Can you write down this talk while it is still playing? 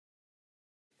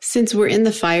Since we're in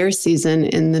the fire season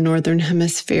in the Northern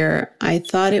Hemisphere, I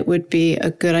thought it would be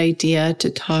a good idea to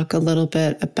talk a little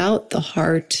bit about the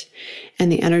heart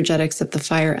and the energetics of the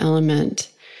fire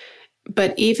element.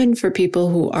 But even for people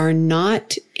who are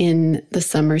not in the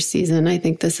summer season, I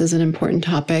think this is an important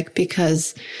topic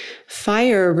because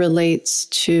fire relates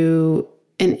to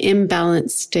an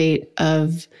imbalanced state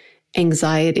of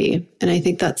anxiety. And I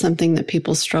think that's something that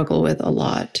people struggle with a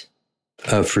lot.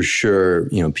 For sure,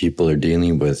 people are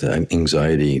dealing with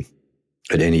anxiety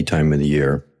at any time of the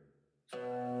year.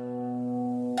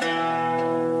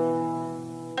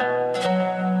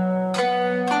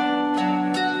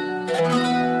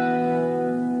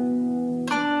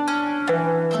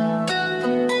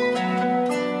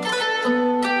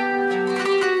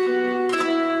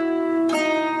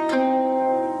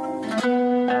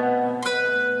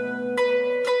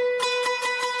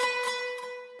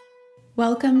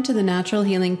 Welcome to the Natural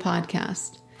Healing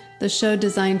Podcast, the show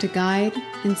designed to guide,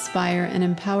 inspire, and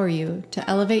empower you to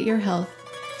elevate your health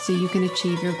so you can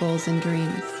achieve your goals and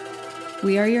dreams.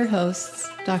 We are your hosts,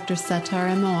 Dr. Setar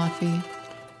Moafi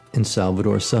and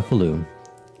Salvador Cephalou,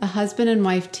 a husband and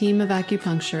wife team of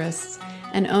acupuncturists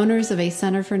and owners of a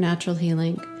Center for Natural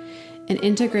Healing, an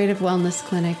integrative wellness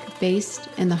clinic based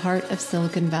in the heart of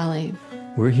Silicon Valley.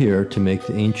 We're here to make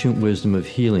the ancient wisdom of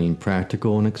healing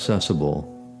practical and accessible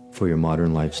for your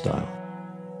modern lifestyle.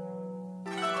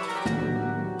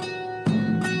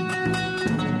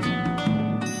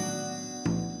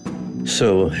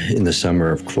 So in the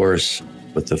summer, of course,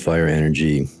 with the fire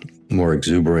energy more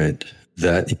exuberant,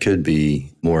 that it could be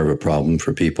more of a problem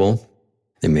for people.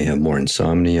 They may have more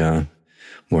insomnia,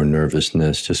 more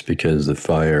nervousness, just because the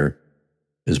fire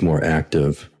is more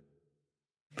active.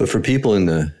 But for people in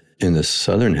the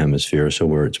southern hemisphere, so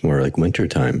where it's more like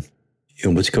wintertime,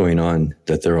 what's going on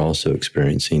that they're also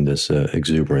experiencing this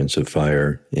exuberance of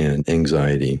fire and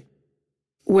anxiety.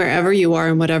 Wherever you are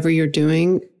and whatever you're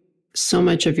doing, so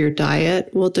much of your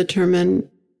diet will determine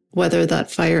whether that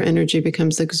fire energy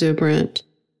becomes exuberant.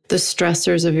 The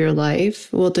stressors of your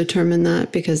life will determine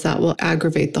that because that will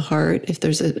aggravate the heart if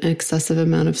there's an excessive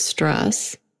amount of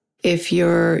stress. If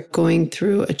you're going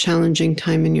through a challenging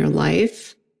time in your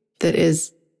life that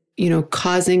is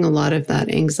causing a lot of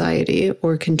that anxiety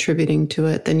or contributing to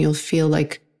it, then you'll feel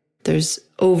like there's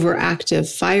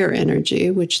overactive fire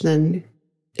energy, which then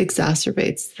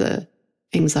exacerbates the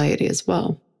anxiety as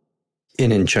well.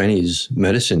 And in Chinese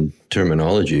medicine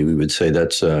terminology, we would say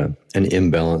that's an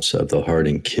imbalance of the heart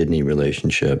and kidney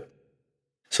relationship.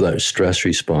 So that stress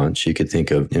response you could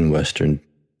think of in Western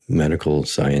medical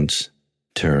science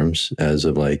terms as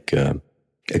of like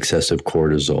excessive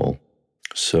cortisol.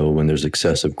 So when there's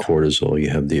excessive cortisol, you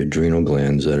have the adrenal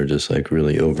glands that are just like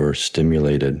really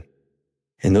overstimulated.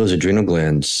 And those adrenal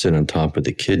glands sit on top of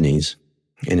the kidneys.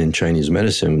 And in Chinese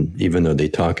medicine, even though they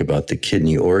talk about the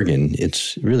kidney organ,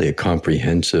 it's really a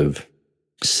comprehensive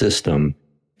system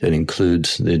that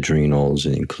includes the adrenals,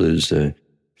 it includes the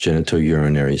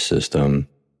genitourinary system,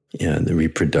 the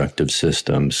reproductive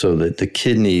system. So that the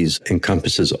kidneys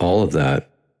encompasses all of that.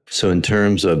 So in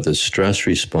terms of the stress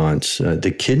response,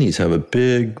 the kidneys have a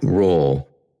big role.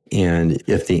 And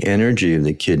if the energy of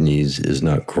the kidneys is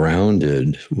not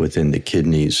grounded within the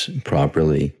kidneys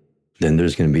properly, then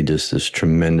there's going to be just this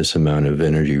tremendous amount of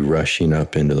energy rushing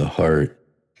up into the heart.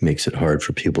 Makes it hard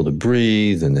for people to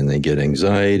breathe, and then they get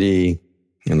anxiety.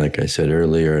 And like I said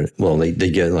earlier, they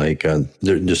get like,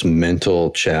 they're just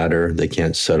mental chatter. They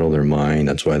can't settle their mind.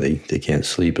 That's why they can't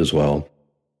sleep as well.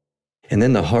 And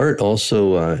then the heart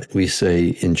also, we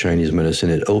say in Chinese medicine,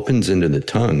 it opens into the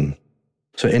tongue.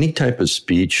 So any type of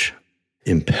speech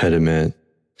impediment,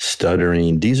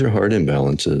 stuttering, these are heart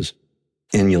imbalances.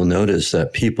 And you'll notice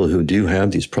that people who do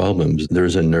have these problems,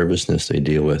 there's a nervousness they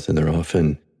deal with, and they're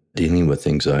often dealing with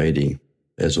anxiety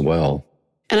as well.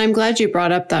 And I'm glad you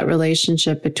brought up that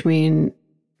relationship between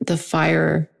the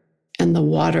fire and the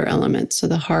water element. So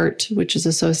the heart, which is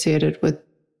associated with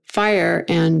fire,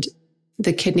 and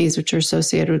the kidneys, which are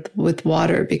associated with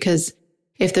water, because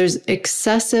if there's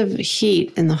excessive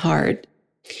heat in the heart,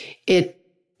 it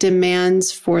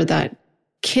demands for that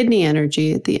kidney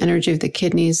energy, the energy of the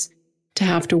kidneys, to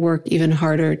have to work even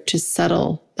harder to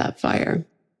settle that fire.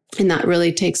 And that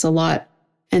really takes a lot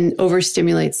and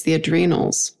overstimulates the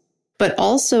adrenals. But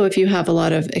also, if you have a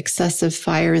lot of excessive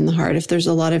fire in the heart, if there's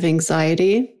a lot of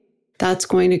anxiety, that's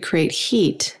going to create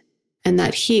heat. And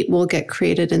that heat will get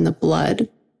created in the blood,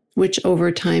 which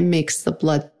over time makes the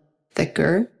blood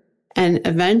thicker. And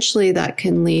eventually that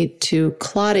can lead to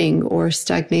clotting or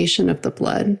stagnation of the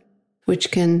blood,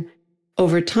 which can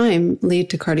over time lead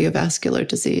to cardiovascular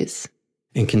disease.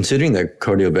 And considering that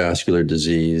cardiovascular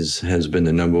disease has been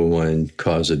the number one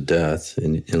cause of death,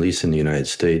 at least in the United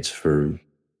States, for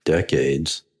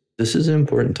decades, this is an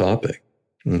important topic.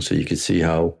 And so you can see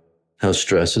how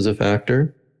stress is a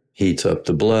factor, heats up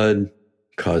the blood,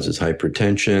 causes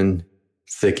hypertension,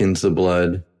 thickens the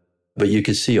blood. But you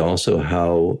can see also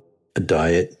how a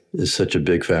diet is such a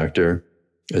big factor,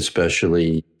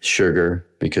 especially sugar,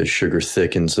 because sugar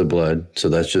thickens the blood. So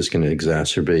that's just going to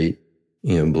exacerbate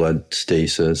blood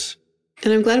stasis.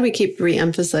 And I'm glad we keep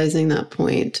re-emphasizing that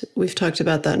point. We've talked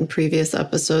about that in previous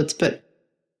episodes, but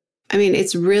I mean,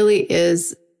 it really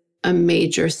is a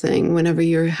major thing whenever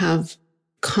you have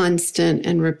constant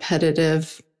and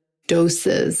repetitive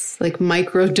doses, like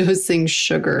micro-dosing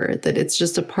sugar, that it's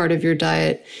just a part of your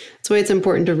diet. That's why it's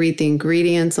important to read the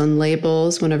ingredients on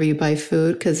labels whenever you buy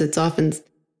food, because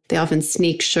they often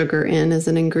sneak sugar in as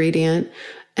an ingredient.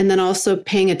 And then also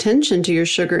paying attention to your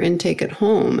sugar intake at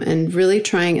home and really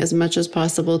trying as much as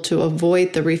possible to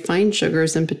avoid the refined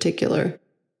sugars in particular,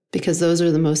 because those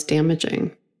are the most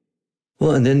damaging.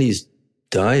 Well, and then these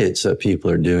diets that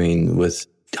people are doing with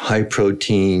high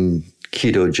protein,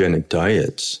 ketogenic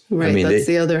diets. Right, that's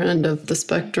the other end of the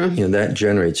spectrum. That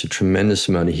generates a tremendous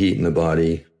amount of heat in the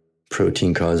body.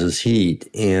 Protein causes heat.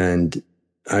 And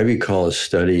I recall a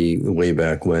study way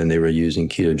back when they were using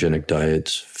ketogenic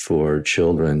diets for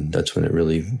children. That's when it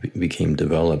really became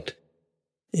developed.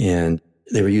 And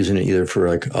they were using it either for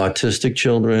like autistic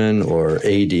children or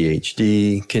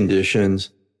ADHD conditions.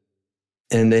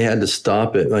 And they had to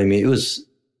stop it. I mean, it was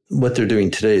what they're doing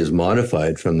today is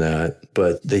modified from that,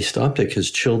 but they stopped it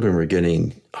because children were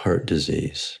getting heart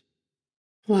disease.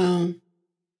 Wow.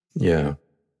 Yeah.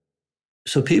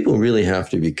 So people really have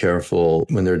to be careful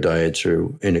when their diets are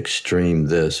an extreme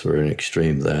this or an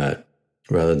extreme that,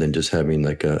 rather than just having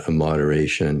like a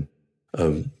moderation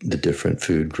of the different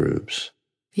food groups.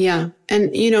 Yeah.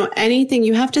 And, anything,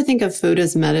 you have to think of food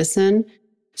as medicine.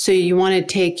 So you want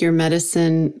to take your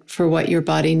medicine for what your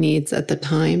body needs at the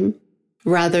time,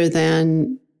 rather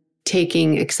than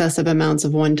taking excessive amounts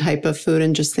of one type of food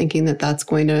and just thinking that that's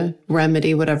going to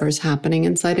remedy whatever's happening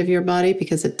inside of your body,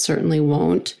 because it certainly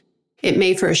won't. It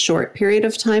may for a short period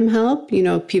of time help.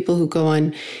 People who go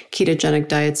on ketogenic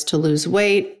diets to lose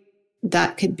weight,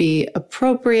 that could be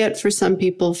appropriate for some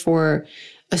people for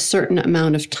a certain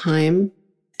amount of time.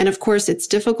 And of course, it's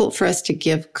difficult for us to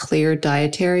give clear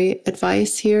dietary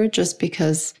advice here, just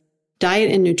because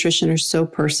diet and nutrition are so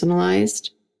personalized.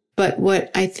 But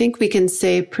what I think we can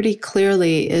say pretty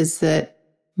clearly is that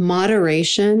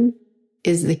moderation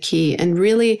is the key. And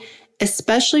really,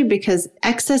 especially because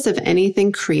excess of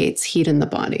anything creates heat in the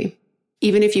body.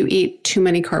 Even if you eat too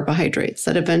many carbohydrates,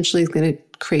 that eventually is going to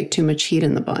create too much heat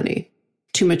in the body.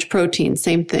 Too much protein,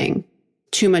 same thing.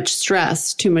 Too much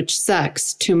stress, too much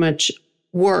sex, too much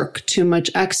work, too much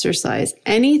exercise.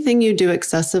 Anything you do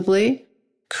excessively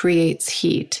creates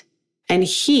heat. And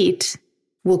heat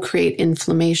will create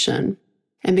inflammation.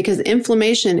 And because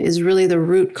inflammation is really the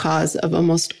root cause of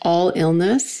almost all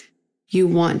illness, you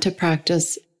want to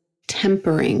practice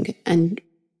tempering and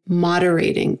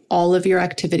moderating all of your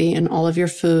activity and all of your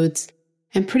foods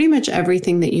and pretty much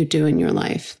everything that you do in your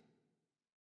life.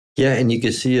 Yeah, and you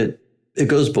can see it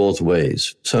goes both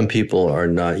ways. Some people are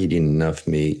not eating enough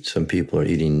meat. Some people are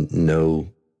eating no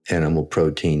animal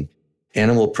protein.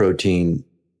 Animal protein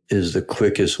is the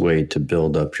quickest way to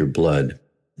build up your blood.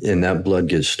 And that blood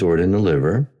gets stored in the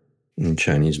liver, in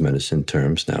Chinese medicine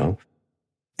terms now.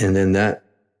 And then that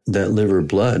liver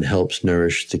blood helps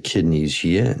nourish the kidneys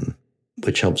yin,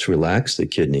 which helps relax the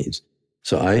kidneys.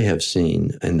 So I have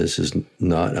seen, and this is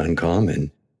not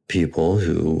uncommon, people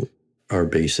who are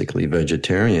basically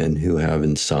vegetarian who have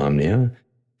insomnia,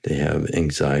 they have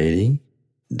anxiety,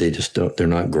 they're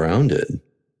not grounded.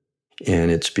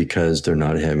 And it's because they're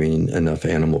not having enough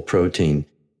animal protein.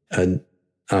 And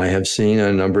I have seen on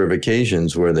a number of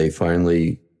occasions where they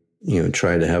finally,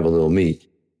 try to have a little meat.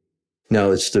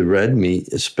 Now, it's the red meat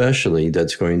especially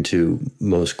that's going to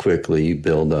most quickly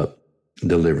build up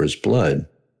the liver's blood.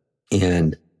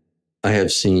 And I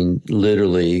have seen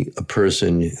literally a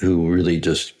person who really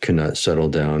just cannot settle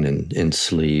down and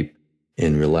sleep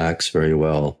and relax very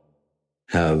well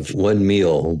have one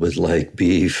meal with like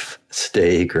beef,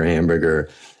 steak, or hamburger,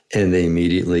 and they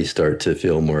immediately start to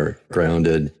feel more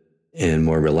grounded and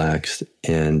more relaxed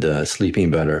and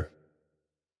sleeping better.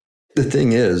 The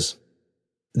thing is,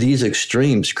 these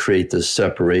extremes create this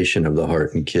separation of the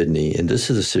heart and kidney, and this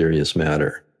is a serious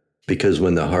matter because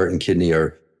when the heart and kidney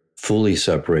are fully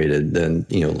separated, then,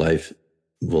 life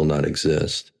will not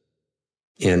exist.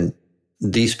 And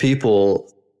these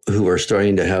people who are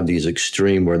starting to have these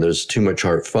extreme where there's too much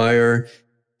heart fire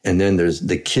And then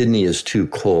the kidney is too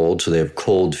cold, so they have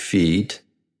cold feet,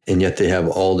 and yet they have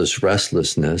all this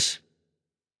restlessness.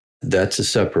 That's a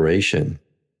separation.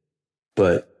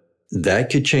 But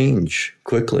that could change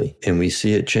quickly, and we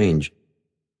see it change.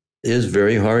 It is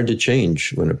very hard to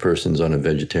change when a person's on a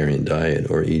vegetarian diet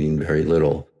or eating very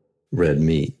little red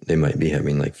meat. They might be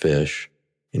having like fish.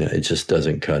 It just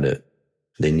doesn't cut it.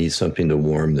 They need something to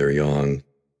warm their yang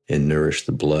and nourish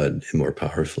the blood more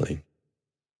powerfully.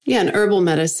 Yeah, and herbal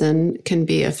medicine can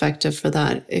be effective for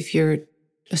that if you're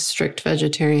a strict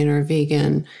vegetarian or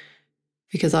vegan,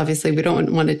 because obviously we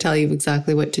don't want to tell you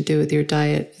exactly what to do with your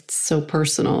diet. It's so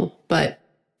personal. But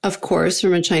of course,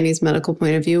 from a Chinese medical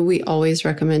point of view, we always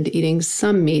recommend eating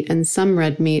some meat and some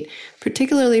red meat,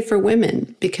 particularly for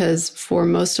women, because for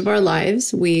most of our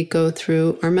lives, we go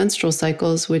through our menstrual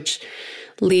cycles, which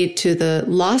lead to the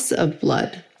loss of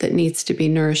blood that needs to be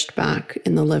nourished back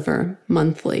in the liver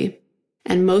monthly.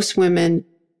 And most women,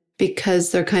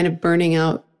 because they're kind of burning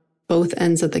out both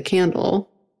ends of the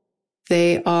candle,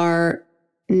 they are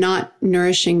not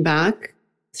nourishing back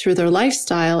through their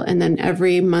lifestyle. And then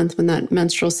every month when that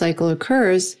menstrual cycle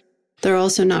occurs, they're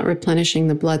also not replenishing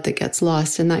the blood that gets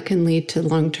lost. And that can lead to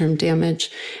long-term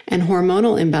damage and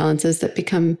hormonal imbalances that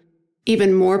become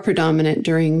even more predominant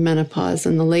during menopause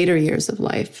and the later years of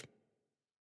life.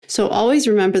 So always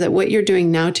remember that what you're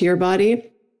doing now to your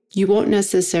body, you won't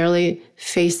necessarily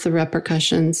face the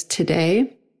repercussions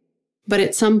today, but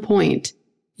at some point,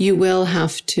 you will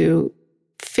have to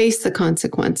face the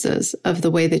consequences of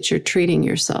the way that you're treating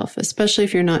yourself, especially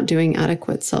if you're not doing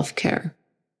adequate self-care.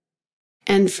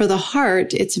 And for the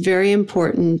heart, it's very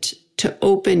important to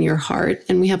open your heart.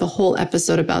 And we have a whole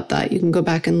episode about that. You can go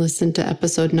back and listen to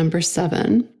episode number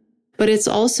 7. But it's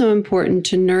also important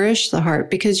to nourish the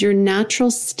heart because your natural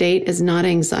state is not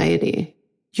anxiety.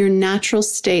 Your natural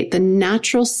state, the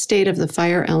natural state of the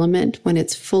fire element when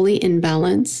it's fully in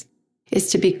balance, is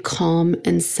to be calm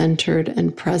and centered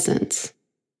and present.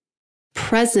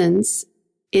 Presence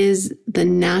is the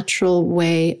natural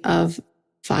way of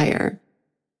fire.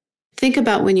 Think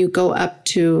about when you go up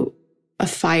to a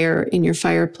fire in your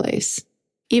fireplace.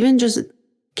 Even just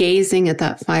gazing at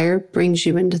that fire brings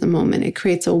you into the moment. It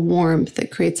creates a warmth,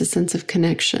 it creates a sense of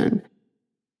connection.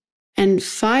 And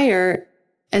fire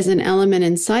as an element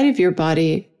inside of your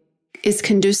body is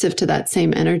conducive to that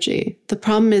same energy. The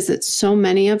problem is that so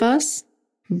many of us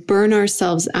burn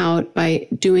ourselves out by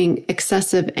doing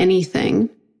excessive anything,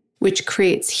 which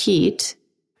creates heat,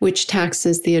 which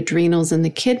taxes the adrenals and the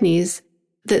kidneys,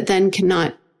 that then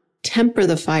cannot temper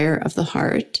the fire of the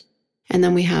heart. And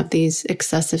then we have these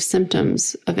excessive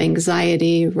symptoms of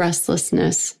anxiety,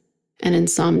 restlessness, and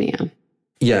insomnia.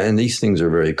 Yeah, and these things are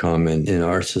very common in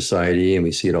our society, and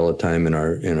we see it all the time in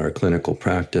our clinical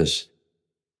practice.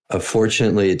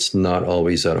 Fortunately, it's not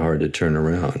always that hard to turn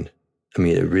around. I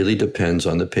mean, it really depends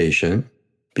on the patient,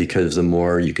 because the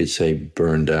more you could say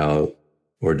burned out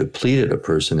or depleted a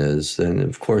person is, then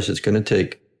of course it's going to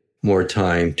take more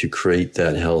time to create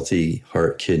that healthy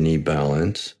heart-kidney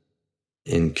balance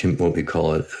in what we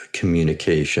call it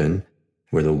communication,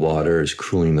 where the water is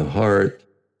cooling the heart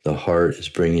is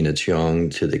bringing its yang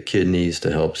to the kidneys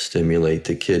to help stimulate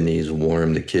the kidneys,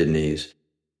 warm the kidneys.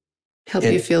 Help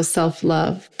you feel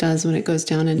self-love does when it goes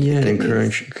down into the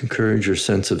kidneys. Encourage your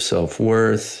sense of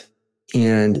self-worth.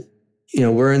 And,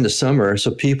 we're in the summer,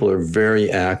 so people are very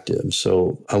active.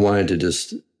 So I wanted to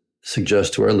just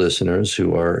suggest to our listeners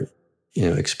who are,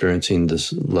 experiencing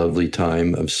this lovely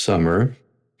time of summer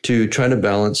to try to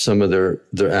balance some of their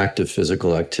active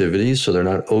physical activities so they're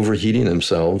not overheating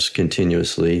themselves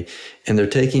continuously, and they're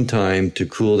taking time to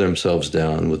cool themselves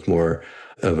down with more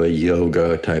of a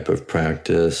yoga type of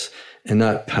practice, and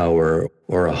not power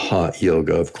or a hot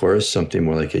yoga, of course, something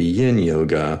more like a yin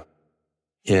yoga,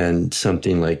 and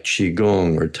something like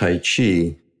qigong or tai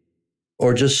chi,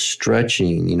 or just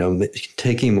stretching,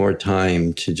 taking more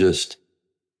time to just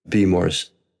be more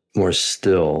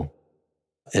still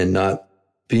and not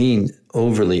being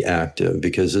overly active,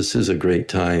 because this is a great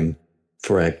time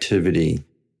for activity,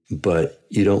 but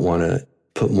you don't want to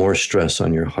put more stress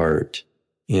on your heart,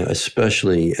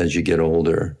 especially as you get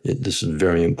older. This is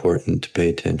very important to pay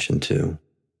attention to.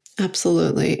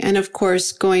 Absolutely. And of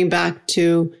course, going back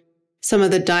to some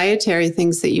of the dietary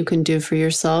things that you can do for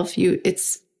yourself,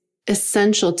 it's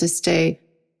essential to stay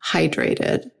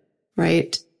hydrated,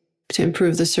 right? To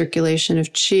improve the circulation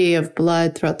of qi, of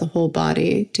blood throughout the whole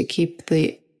body, to keep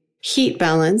the heat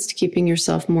balanced, keeping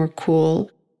yourself more cool.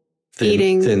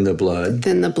 Thin the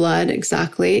blood,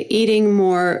 exactly. Eating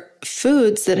more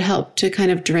foods that help to kind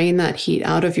of drain that heat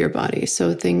out of your body.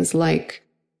 So things like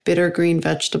bitter green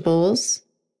vegetables,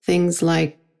 things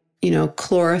like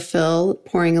chlorophyll,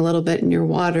 pouring a little bit in your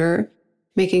water,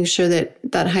 making sure that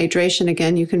hydration,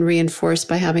 again, you can reinforce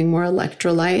by having more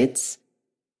electrolytes.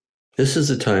 This is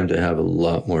the time to have a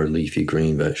lot more leafy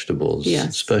green vegetables, yes,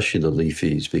 especially the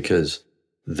leafies, because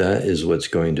that is what's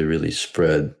going to really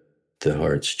spread the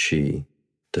heart's chi,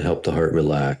 to help the heart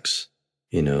relax,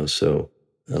 so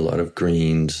a lot of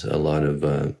greens, a lot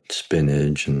of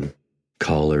spinach and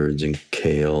collards and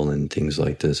kale and things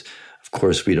like this. Of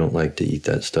course, we don't like to eat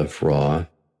that stuff raw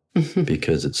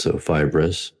because it's so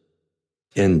fibrous.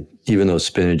 And even though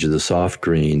spinach is a soft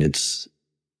green, it's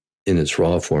in its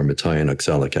raw form, it's high in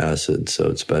oxalic acid. So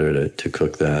it's better to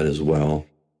cook that as well.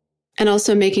 And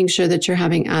also making sure that you're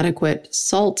having adequate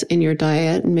salt in your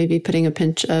diet, and maybe putting a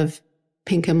pinch of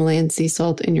pink Himalayan sea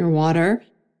salt in your water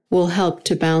will help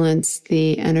to balance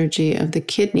the energy of the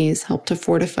kidneys, help to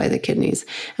fortify the kidneys.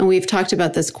 And we've talked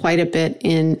about this quite a bit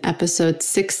in episode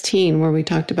 16, where we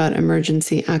talked about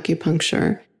emergency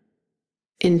acupuncture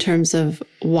in terms of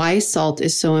why salt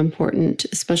is so important,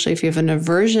 especially if you have an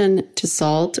aversion to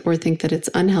salt or think that it's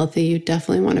unhealthy. You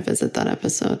definitely want to visit that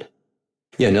episode.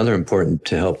 Yeah, another important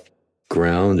to help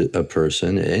ground a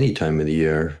person at any time of the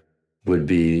year would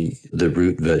be the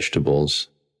root vegetables.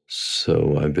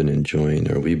 So we've been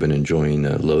enjoying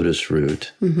lotus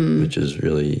root, which is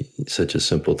really such a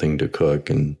simple thing to cook.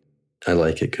 And I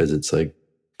like it because it's like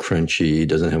crunchy,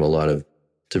 doesn't have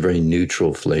it's a very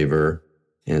neutral flavor,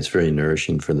 and it's very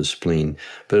nourishing for the spleen.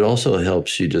 But it also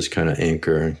helps you just kind of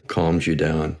anchor, calms you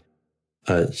down.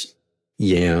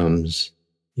 Yams,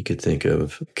 you could think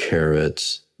of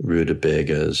carrots,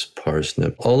 rutabagas,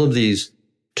 parsnip, all of these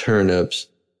turnips.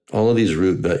 All of these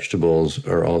root vegetables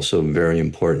are also very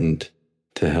important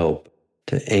to help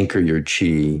to anchor your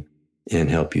chi and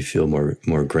help you feel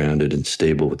more grounded and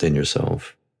stable within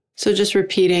yourself. So just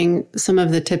repeating some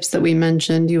of the tips that we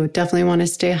mentioned, you would definitely want to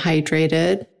stay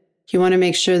hydrated. You want to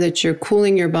make sure that you're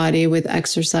cooling your body with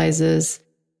exercises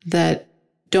that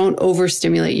don't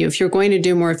overstimulate you. If you're going to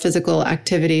do more physical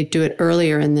activity, do it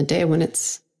earlier in the day when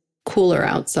it's cooler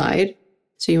outside.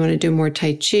 So you want to do more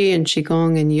Tai Chi and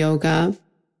Qigong and yoga.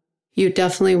 You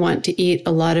definitely want to eat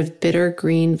a lot of bitter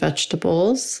green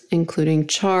vegetables, including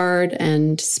chard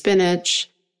and spinach,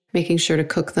 making sure to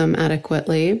cook them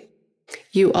adequately.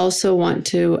 You also want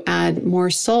to add more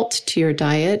salt to your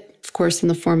diet, of course, in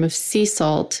the form of sea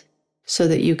salt, so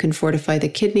that you can fortify the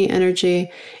kidney energy.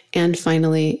 And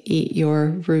finally, eat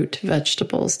your root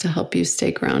vegetables to help you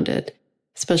stay grounded,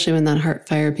 especially when that heart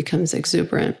fire becomes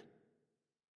exuberant.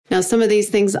 Now, some of these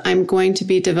things I'm going to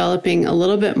be developing a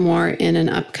little bit more in an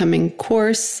upcoming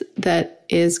course that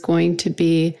is going to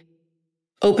be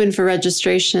open for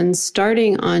registration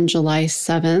starting on July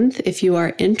 7th. If you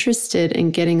are interested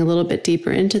in getting a little bit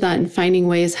deeper into that and finding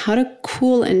ways how to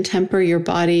cool and temper your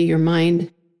body, your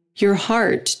mind, your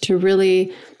heart to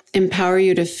really empower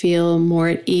you to feel more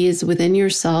at ease within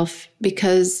yourself,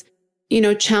 because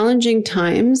challenging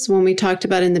times, when we talked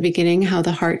about in the beginning how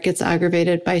the heart gets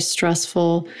aggravated by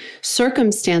stressful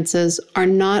circumstances, are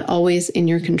not always in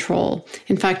your control.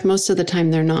 In fact, most of the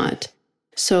time they're not.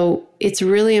 So it's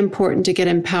really important to get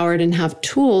empowered and have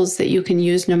tools that you can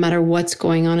use no matter what's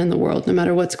going on in the world, no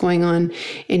matter what's going on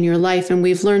in your life. And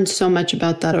we've learned so much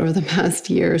about that over the past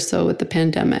year or so with the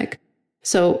pandemic.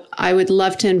 So I would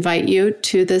love to invite you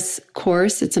to this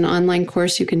course. It's an online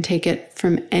course. You can take it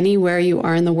from anywhere you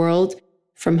are in the world,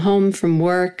 from home, from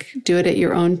work. Do it at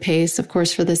your own pace. Of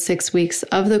course, for the 6 weeks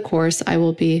of the course, I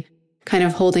will be kind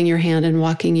of holding your hand and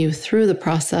walking you through the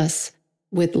process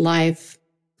with live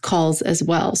calls as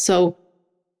well. So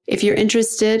if you're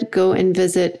interested, go and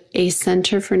visit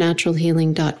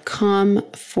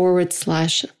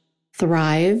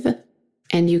acenterfornaturalhealing.com/thrive.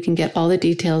 And you can get all the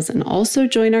details and also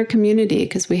join our community,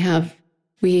 because we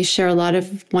share a lot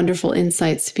of wonderful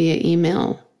insights via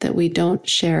email that we don't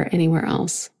share anywhere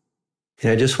else.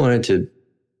 And I just wanted to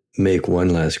make one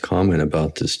last comment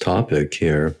about this topic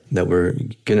here that we're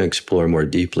going to explore more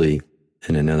deeply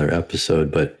in another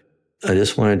episode. But I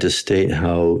just wanted to state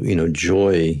how,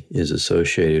 joy is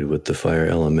associated with the fire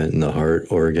element in the heart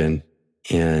organ.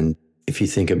 And if you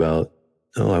think about,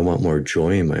 I want more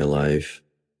joy in my life,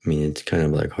 it's kind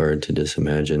of like hard to just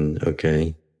imagine,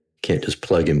 okay, can't just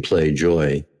plug and play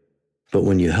joy. But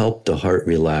when you help the heart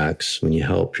relax, when you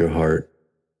help your heart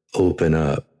open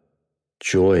up,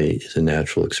 joy is a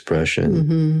natural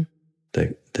expression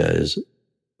that is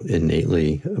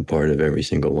innately a part of every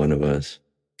single one of us.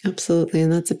 Absolutely.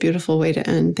 And that's a beautiful way to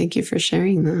end. Thank you for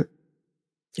sharing that.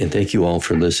 And thank you all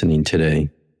for listening today.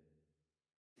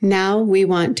 Now we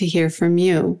want to hear from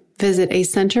you. Visit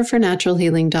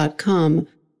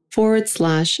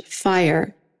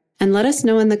acenterfornaturalhealing.com/fire and let us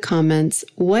know in the comments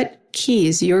what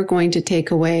keys you're going to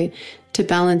take away to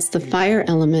balance the fire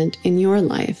element in your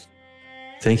life.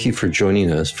 Thank you for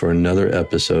joining us for another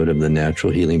episode of the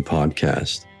Natural Healing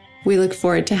Podcast. We look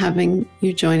forward to having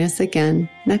you join us again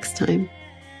next time.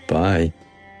 Bye.